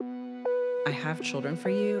I have children for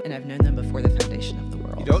you, and I've known them before the foundation of the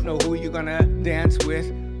world. You don't know who you're gonna dance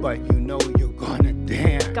with, but you know you're gonna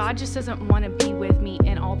dance. God just doesn't want to be with me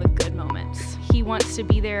in all the good moments. He wants to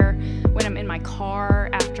be there when I'm in my car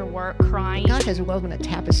after work crying. God has woven a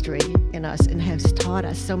tapestry in us and has taught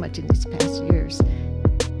us so much in these past years.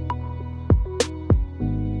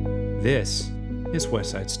 This is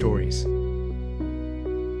Westside Stories.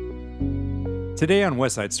 Today on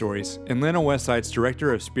Westside Stories, Atlanta Westside's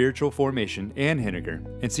Director of Spiritual Formation, Ann Henniger,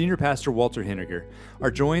 and Senior Pastor Walter Henniger are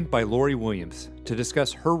joined by Laurie Williams to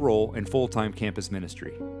discuss her role in full-time campus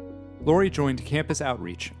ministry. Laurie joined Campus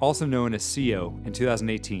Outreach, also known as CO, in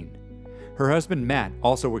 2018. Her husband Matt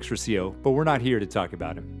also works for CO, but we're not here to talk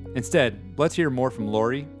about him. Instead, let's hear more from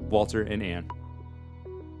Laurie, Walter, and Ann.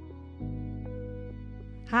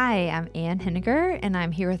 Hi, I'm Ann Henniger, and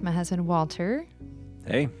I'm here with my husband Walter.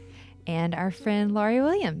 Hey. And our friend Laurie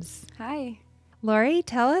Williams. Hi. Laurie,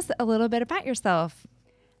 tell us a little bit about yourself.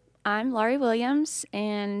 I'm Laurie Williams,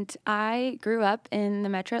 and I grew up in the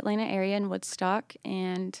metro Atlanta area in Woodstock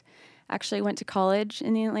and actually went to college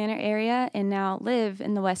in the Atlanta area and now live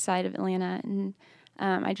in the west side of Atlanta. And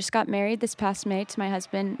I just got married this past May to my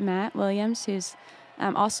husband, Matt Williams, who's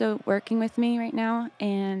also working with me right now.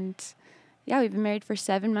 And yeah, we've been married for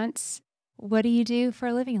 7 months. What do you do for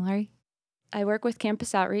a living, Laurie? I work with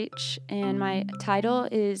Campus Outreach, and my title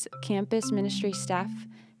is Campus Ministry Staff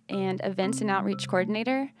and Events and Outreach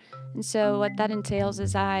Coordinator. And so what that entails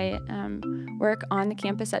is I work on the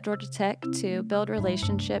campus at Georgia Tech to build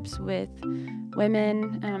relationships with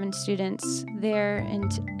women and students there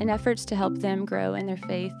and in efforts to help them grow in their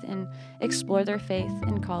faith and explore their faith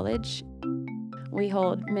in college. We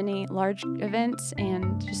hold many large events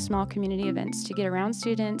and just small community events to get around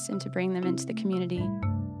students and to bring them into the community.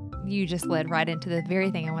 You just led right into the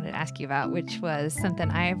very thing I wanted to ask you about, which was something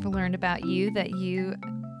I've learned about you, that you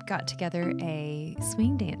got together a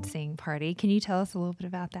swing dancing party. Can you tell us a little bit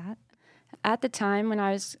about that? At the time when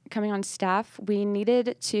I was coming on staff, we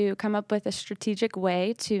needed to come up with a strategic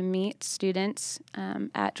way to meet students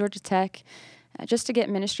at Georgia Tech just to get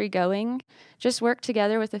ministry going. Just worked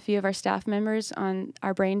together with a few of our staff members on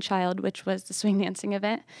our brainchild, which was the swing dancing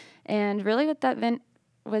event. And really what that event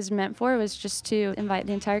was meant for was just to invite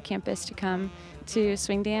the entire campus to come to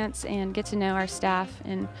swing dance and get to know our staff.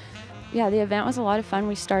 And yeah, the event was a lot of fun.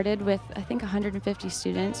 We started with, I think, 150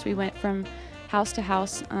 students. We went from house to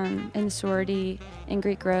house in the sorority in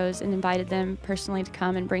Greek Rose and invited them personally to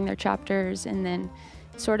come and bring their chapters, and then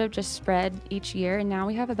sort of just spread each year. And now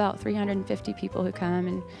we have about 350 people who come,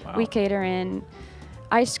 and Wow. We cater in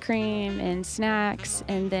ice cream and snacks,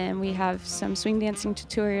 and then we have some swing dancing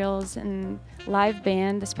tutorials and live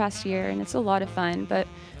band this past year, and it's a lot of fun. But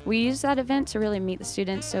we use that event to really meet the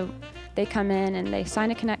students, so they come in and they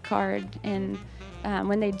sign a Connect card, and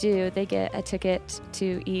when they do, they get a ticket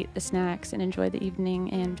to eat the snacks and enjoy the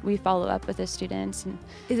evening, and we follow up with the students. And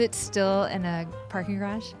Is it still in a parking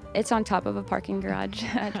garage? it's on top of a parking garage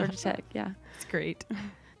at Georgia Tech, yeah. It's great.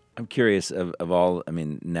 I'm curious of all, I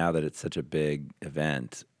mean, now that it's such a big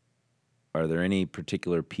event, are there any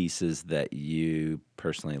particular pieces that you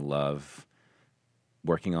personally love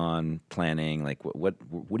working on, planning? Like what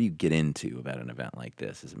do you get into about an event like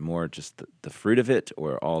this? Is it more just the fruit of it,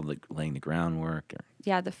 or all the laying the groundwork? Or?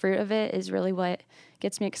 Yeah, the fruit of it is really what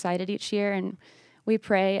gets me excited each year. And we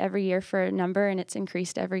pray every year for a number, and it's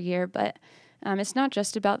increased every year. But it's not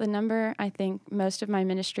just about the number. I think most of my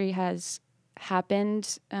ministry has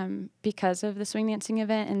happened because of the swing dancing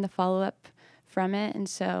event and the follow-up from it. And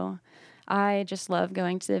so I just love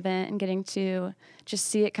going to the event and getting to just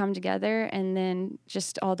see it come together, and then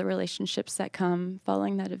just all the relationships that come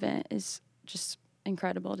following that event is just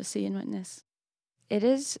incredible to see and witness. It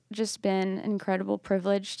has just been an incredible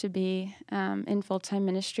privilege to be in full-time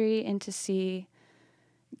ministry and to see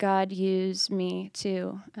God use me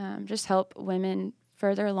to just help women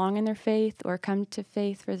further along in their faith or come to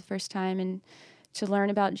faith for the first time, and to learn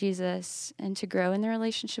about Jesus and to grow in their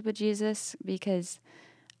relationship with Jesus, because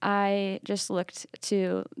I just looked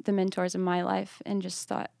to the mentors in my life and just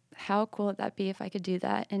thought, how cool would that be if I could do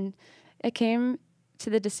that? And it came to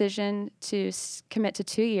the decision to commit to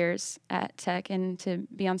 2 years at Tech and to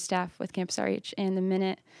be on staff with Campus Outreach. And the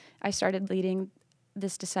minute I started leading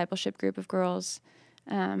this discipleship group of girls,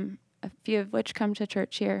 a few of which come to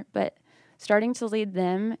church here, but starting to lead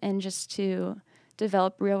them and just to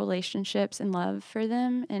develop real relationships and love for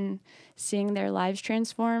them and seeing their lives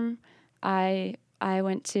transform, I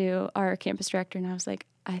went to our campus director and I was like,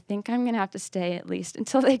 I think I'm going to have to stay at least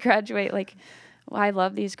until they graduate. Like, well, I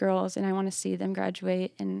love these girls and I want to see them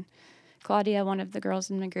graduate. And Claudia, one of the girls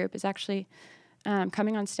in my group, is actually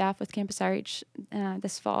coming on staff with Campus Outreach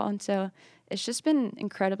this fall. And so it's just been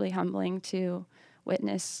incredibly humbling to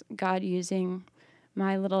witness God using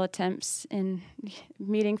my little attempts in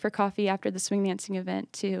meeting for coffee after the swing dancing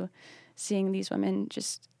event to seeing these women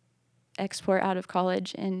just export out of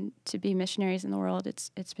college and to be missionaries in the world.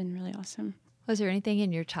 It's been really awesome. Was there anything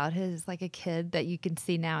in your childhood as like a kid that you can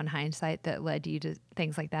see now in hindsight that led you to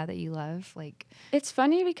things like that you love? Like, it's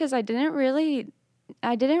funny because I didn't really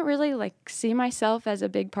like see myself as a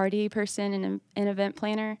big party person and an event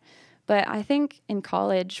planner, but I think in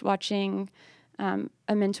college watching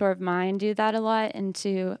a mentor of mine do that a lot, and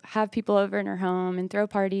to have people over in her home and throw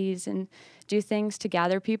parties and do things to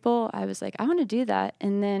gather people, I was like, I want to do that.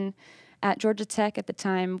 And then at Georgia Tech at the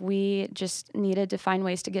time, we just needed to find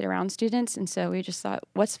ways to get around students, and so we just thought,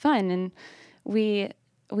 what's fun? And we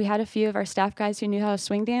had a few of our staff guys who knew how to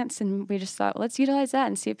swing dance, and we just thought, let's utilize that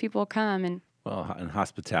and see if people will come. And Well, and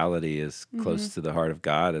hospitality is close to the heart of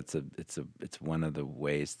God. It's one of the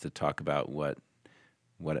ways to talk about what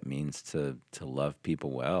it means to love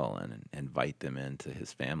people well and invite them into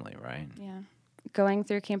His family, right? yeah, going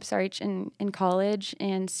through Campus Outreach in college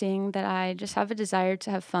and seeing that I just have a desire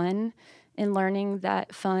to have fun, and learning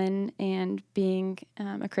that fun and being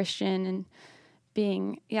a Christian and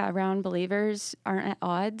being around believers aren't at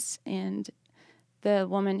odds. And the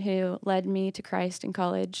woman who led me to Christ in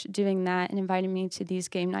college, doing that and inviting me to these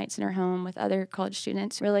game nights in her home with other college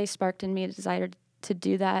students, really sparked in me a desire to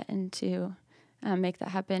do that and to make that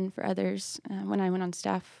happen for others when I went on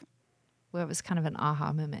staff. what was kind of an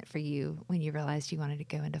aha moment for you when you realized you wanted to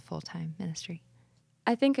go into full-time ministry?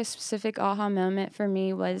 I think a specific aha moment for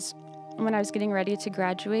me was when I was getting ready to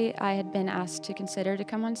graduate. I had been asked to consider to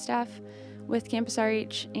come on staff with Campus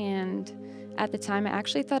Outreach, and at the time I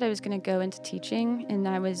actually thought I was going to go into teaching, and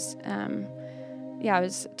I was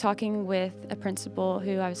talking with a principal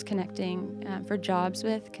who I was connecting for jobs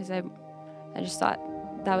with, because I just thought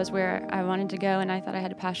that was where I wanted to go and I thought I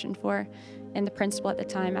had a passion for. And the principal at the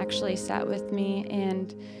time actually sat with me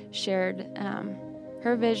and shared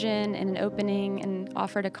her vision and an opening and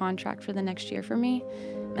offered a contract for the next year for me.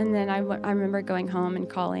 And then I remember going home and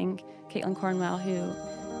calling Caitlin Cornwell, who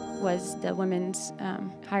was the women's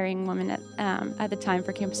hiring woman at the time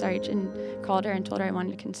for Campus Outreach, and called her and told her I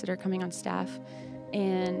wanted to consider coming on staff.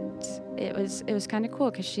 And it was kind of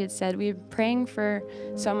cool because she had said, we're praying for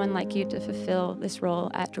someone like you to fulfill this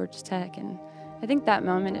role at Georgia Tech. And I think that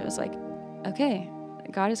moment it was like, okay,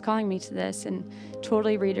 God is calling me to this, and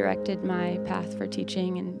totally redirected my path for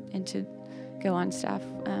teaching and to go on staff.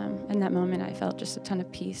 In that moment, I felt just a ton of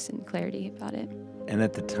peace and clarity about it. And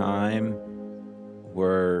at the time,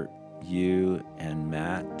 were you and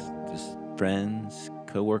Matt just friends,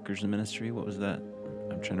 co-workers in ministry? What was that?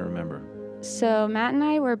 I'm trying to remember. So Matt and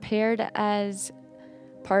I were paired as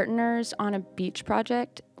partners on a beach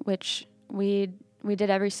project, which we did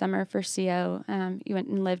every summer for CO. You went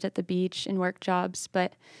and lived at the beach and worked jobs.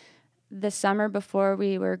 But the summer before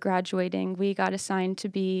we were graduating, we got assigned to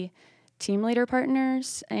be team leader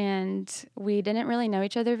partners, and we didn't really know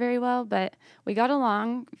each other very well, but we got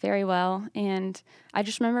along very well. And I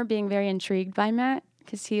just remember being very intrigued by Matt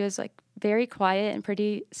because he was like very quiet and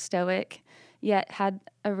pretty stoic, yet had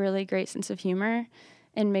a really great sense of humor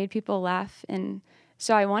and made people laugh. And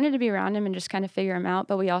so I wanted to be around him and just kind of figure him out,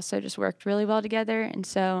 but we also just worked really well together. And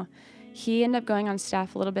so he ended up going on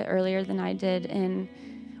staff a little bit earlier than I did, and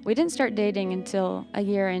we didn't start dating until a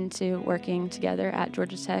year into working together at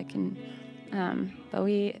Georgia Tech. And but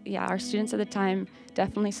our students at the time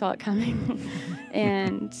definitely saw it coming.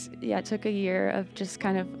 And it took a year of just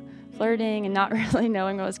kind of flirting and not really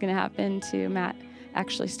knowing what was going to happen to Matt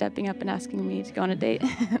actually stepping up and asking me to go on a date.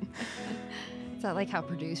 Is that like how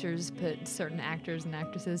producers put certain actors and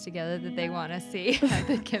actresses together that they want to see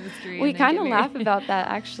the chemistry? We kind of laugh about that,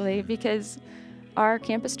 actually, because our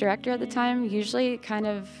campus director at the time usually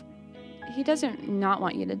he doesn't not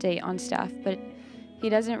want you to date on staff, but he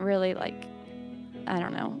doesn't really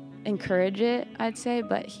encourage it, I'd say.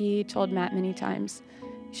 But he told Matt many times,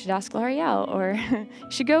 you should ask Laurie out, or you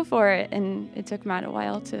should go for it. And it took Matt a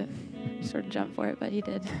while to sort of jump for it, but he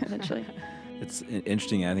did eventually. It's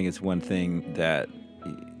interesting. I think it's one thing that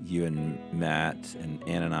you and Matt and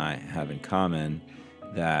Ann and I have in common,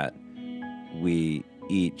 that we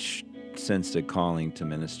each sensed a calling to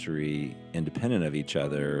ministry independent of each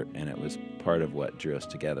other, and it was part of what drew us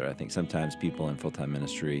together. I think sometimes people in full-time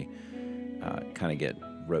ministry kind of get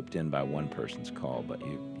roped in by one person's call, but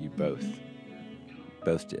you both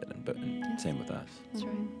did, and same with us. That's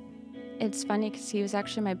right. It's funny because he was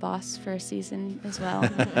actually my boss for a season as well,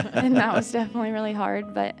 and that was definitely really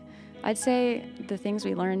hard. But I'd say the things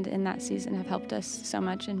we learned in that season have helped us so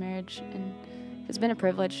much in marriage, and it's been a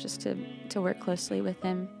privilege just to work closely with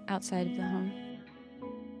him outside of the home.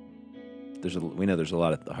 We know there's a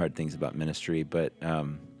lot of hard things about ministry, but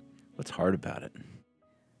what's hard about it?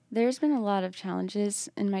 There's been a lot of challenges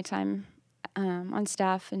in my time on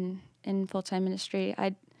staff and in full-time ministry.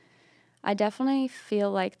 I definitely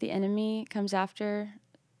feel like the enemy comes after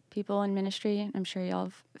people in ministry. I'm sure y'all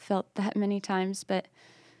have felt that many times, but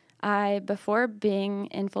before being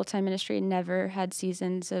in full-time ministry, never had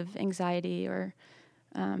seasons of anxiety or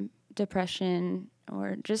depression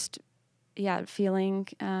or just, feeling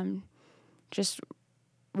just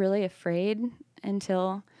really afraid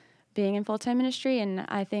until being in full-time ministry. And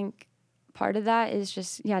I think part of that is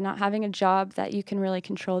just, not having a job that you can really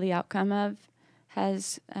control the outcome of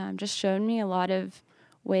has just shown me a lot of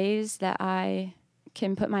ways that I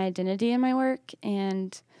can put my identity in my work.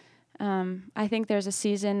 And I think there's a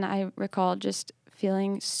season I recall just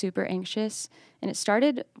feeling super anxious, and it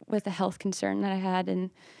started with a health concern that I had,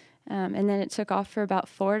 and then it took off for about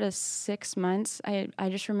 4 to 6 months. I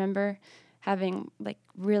just remember having like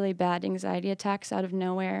really bad anxiety attacks out of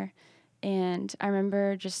nowhere, and I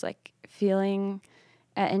remember just like feeling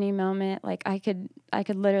at any moment like I could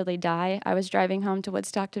literally die. I was driving home to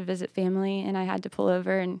Woodstock to visit family, and I had to pull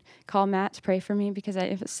over and call Matt to pray for me because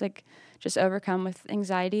I was like just overcome with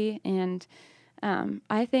anxiety. And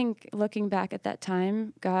I think looking back at that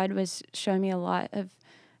time, God was showing me a lot of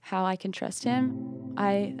how I can trust him.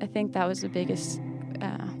 I think that was the biggest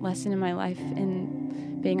lesson in my life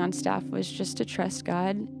in being on staff, was just to trust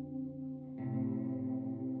God.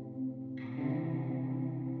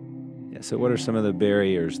 Yeah, so what are some of the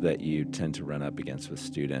barriers that you tend to run up against with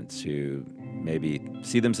students who maybe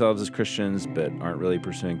see themselves as Christians but aren't really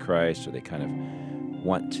pursuing Christ, or they kind of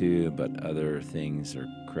want to, but other things are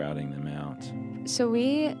crowding them out? So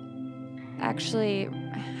we actually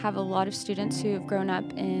have a lot of students who have grown up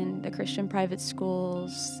in the Christian private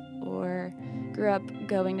schools or grew up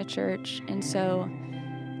going to church, and so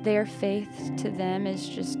their faith to them is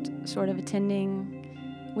just sort of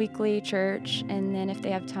attending weekly church, and then if they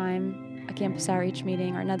have time, a campus outreach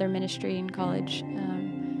meeting or another ministry in college.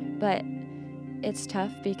 But it's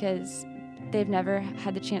tough because they've never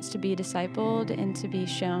had the chance to be discipled and to be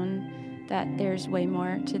shown that there's way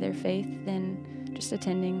more to their faith than just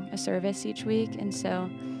attending a service each week. And so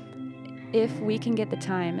if we can get the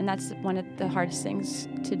time, and that's one of the hardest things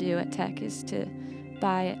to do at Tech, is to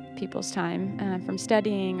buy people's time from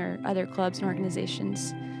studying or other clubs and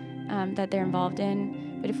organizations that they're involved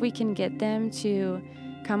in. But if we can get them to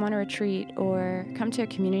come on a retreat or come to a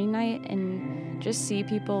community night and just see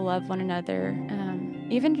people love one another,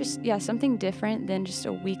 even just, something different than just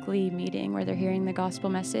a weekly meeting where they're hearing the gospel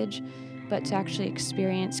message, but to actually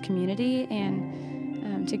experience community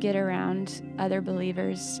and to get around other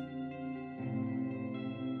believers.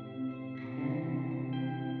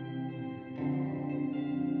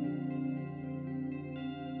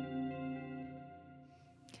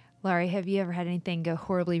 Laurie, have you ever had anything go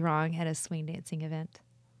horribly wrong at a swing dancing event?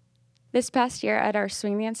 This past year at our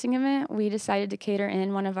swing dancing event, we decided to cater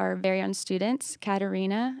in one of our very own students,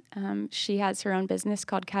 Katarina. She has her own business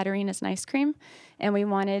called Katarina's Ice Cream, and we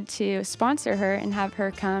wanted to sponsor her and have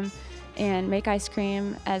her come and make ice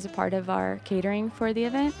cream as a part of our catering for the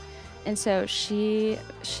event. And so she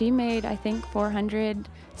made, I think, 400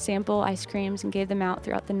 sample ice creams and gave them out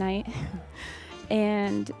throughout the night.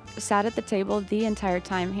 And sat at the table the entire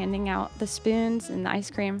time, handing out the spoons and the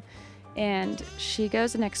ice cream. And she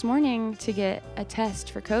goes the next morning to get a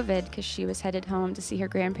test for COVID because she was headed home to see her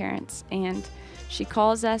grandparents. And she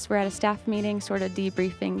calls us. We're at a staff meeting, sort of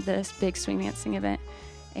debriefing this big swing dancing event.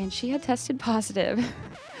 And she had tested positive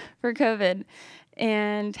for COVID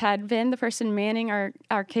and had been the person manning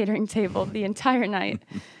our catering table the entire night.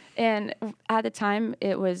 And at the time,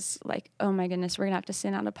 it was like, oh my goodness, we're going to have to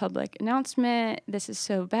send out a public announcement. This is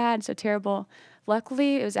so bad, so terrible.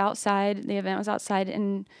 Luckily, it was outside. The event was outside,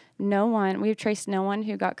 and we've traced no one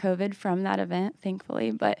who got COVID from that event,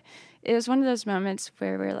 thankfully. But it was one of those moments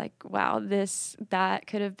where we're like, wow, that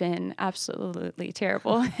could have been absolutely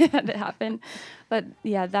terrible had it happened. But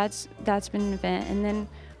yeah, that's been an event. And then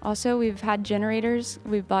also we've had generators.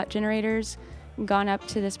 We've bought generators, gone up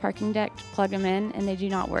to this parking deck to plug them in, and they do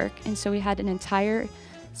not work. And so we had an entire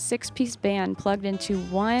 6-piece band plugged into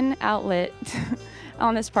one outlet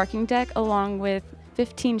on this parking deck, along with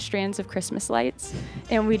 15 strands of Christmas lights.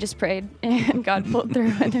 And we just prayed, and God pulled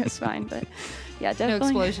through, and it was fine. But yeah,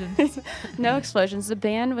 definitely. No explosions. No explosions. The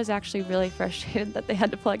band was actually really frustrated that they had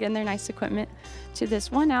to plug in their nice equipment to this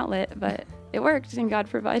one outlet, but it worked, and God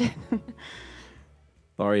provided.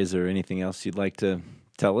 Laurie, is there anything else you'd like to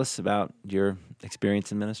tell us about your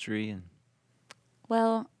experience in ministry?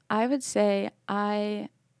 Well, I would say I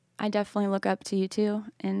definitely look up to you two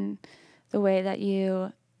in the way that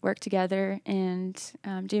you work together and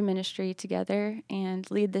do ministry together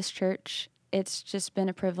and lead this church. It's just been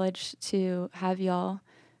a privilege to have y'all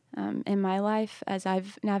in my life as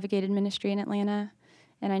I've navigated ministry in Atlanta.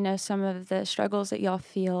 And I know some of the struggles that y'all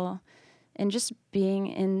feel in just being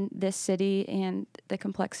in this city and the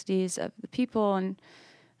complexities of the people and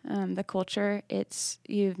the culture.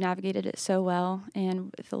 You've navigated it so well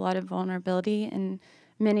and with a lot of vulnerability. And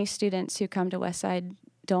many students who come to Westside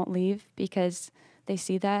don't leave because they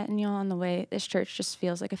see that in y'all and the way this church just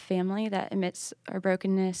feels like a family that admits our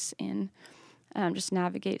brokenness and just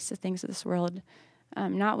navigates the things of this world,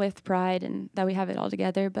 not with pride and that we have it all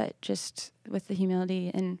together, but just with the humility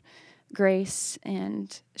and grace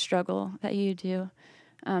and struggle that you do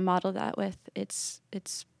model that with. It's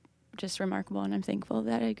just remarkable, and I'm thankful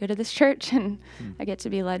that I go to this church and I get to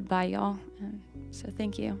be led by y'all. So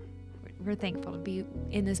thank you. We're thankful to be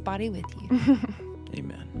in this body with you.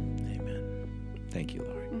 Amen. Thank you,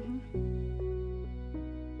 Laurie.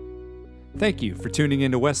 Thank you for tuning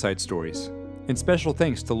into Westside Stories, and special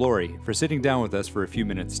thanks to Laurie for sitting down with us for a few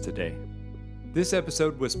minutes today. This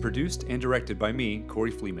episode was produced and directed by me,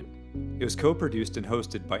 Corey Fleeman. It was co-produced and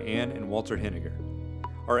hosted by Ann and Walter Henniger.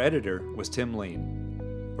 Our editor was Tim Lane.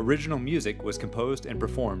 Original music was composed and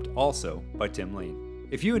performed also by Tim Lane.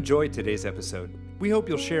 If you enjoyed today's episode, we hope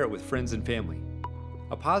you'll share it with friends and family.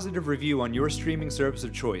 A positive review on your streaming service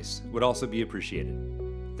of choice would also be appreciated.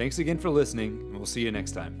 Thanks again for listening, and we'll see you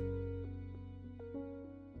next time.